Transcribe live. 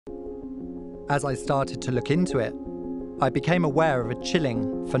As I started to look into it, I became aware of a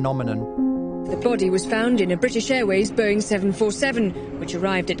chilling phenomenon. The body was found in a British Airways Boeing 747, which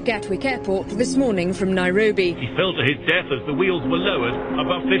arrived at Gatwick Airport this morning from Nairobi. He fell to his death as the wheels were lowered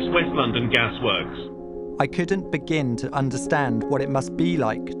above this West London gasworks. I couldn't begin to understand what it must be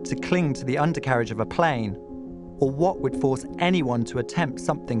like to cling to the undercarriage of a plane, or what would force anyone to attempt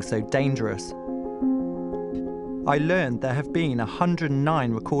something so dangerous. I learned there have been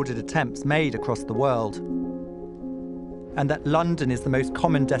 109 recorded attempts made across the world, and that London is the most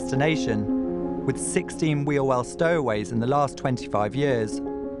common destination, with 16 wheel-well stowaways in the last 25 years.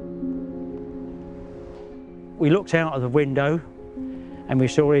 We looked out of the window and we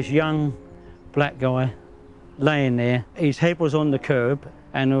saw this young black guy laying there. His head was on the curb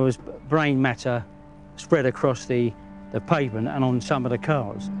and there was brain matter spread across the pavement and on some of the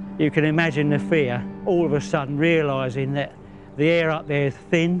cars. You can imagine the fear, all of a sudden realising that the air up there is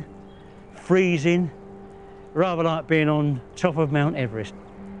thin, freezing, rather like being on top of Mount Everest.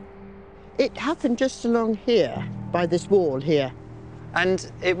 It happened just along here, by this wall here. And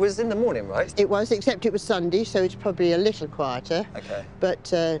it was in the morning, right? It was, except it was Sunday, so it's probably a little quieter. OK.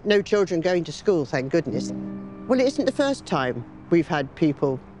 But no children going to school, thank goodness. Well, it isn't the first time we've had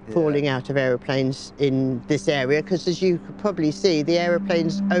people falling out of aeroplanes in this area, because as you could probably see, the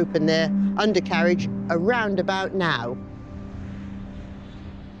aeroplanes open their undercarriage around about now.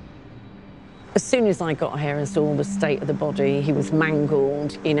 As soon as I got here and saw the state of the body, he was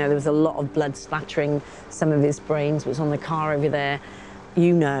mangled. You know, there was a lot of blood splattering. Some of his brains was on the car over there.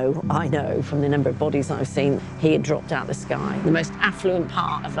 You know, I know from the number of bodies that I've seen, he had dropped out of the sky. The most affluent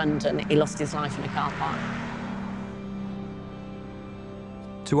part of London, he lost his life in a car park.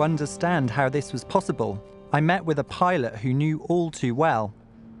 To understand how this was possible, I met with a pilot who knew all too well.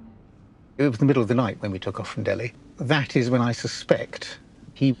 It was the middle of the night when we took off from Delhi. That is when I suspect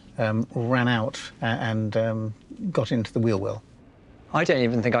he ran out and got into the wheel well. I don't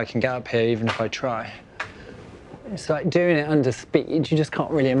even think I can get up here, even if I try. It's like doing it under speed, you just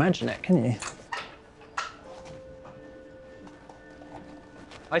can't really imagine it, can you?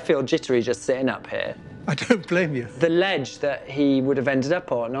 I feel jittery just sitting up here. I don't blame you. The ledge that he would have ended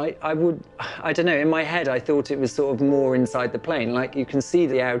up on, I don't know, in my head I thought it was sort of more inside the plane. Like, you can see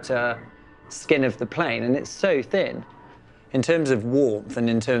the outer skin of the plane and it's so thin. In terms of warmth and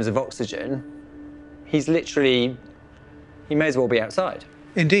in terms of oxygen, he's literally, he may as well be outside.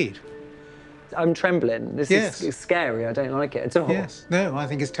 Indeed. I'm trembling. This is scary. I don't like it at all. Yes. No, I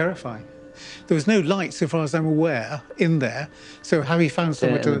think it's terrifying. There was no light, so far as I'm aware, in there. So how he found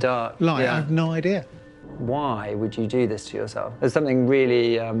somewhere to lie, I have no idea. Why would you do this to yourself? There's something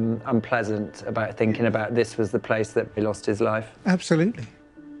really unpleasant about thinking about this was the place that he lost his life. Absolutely.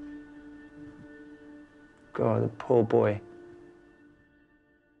 God, the poor boy.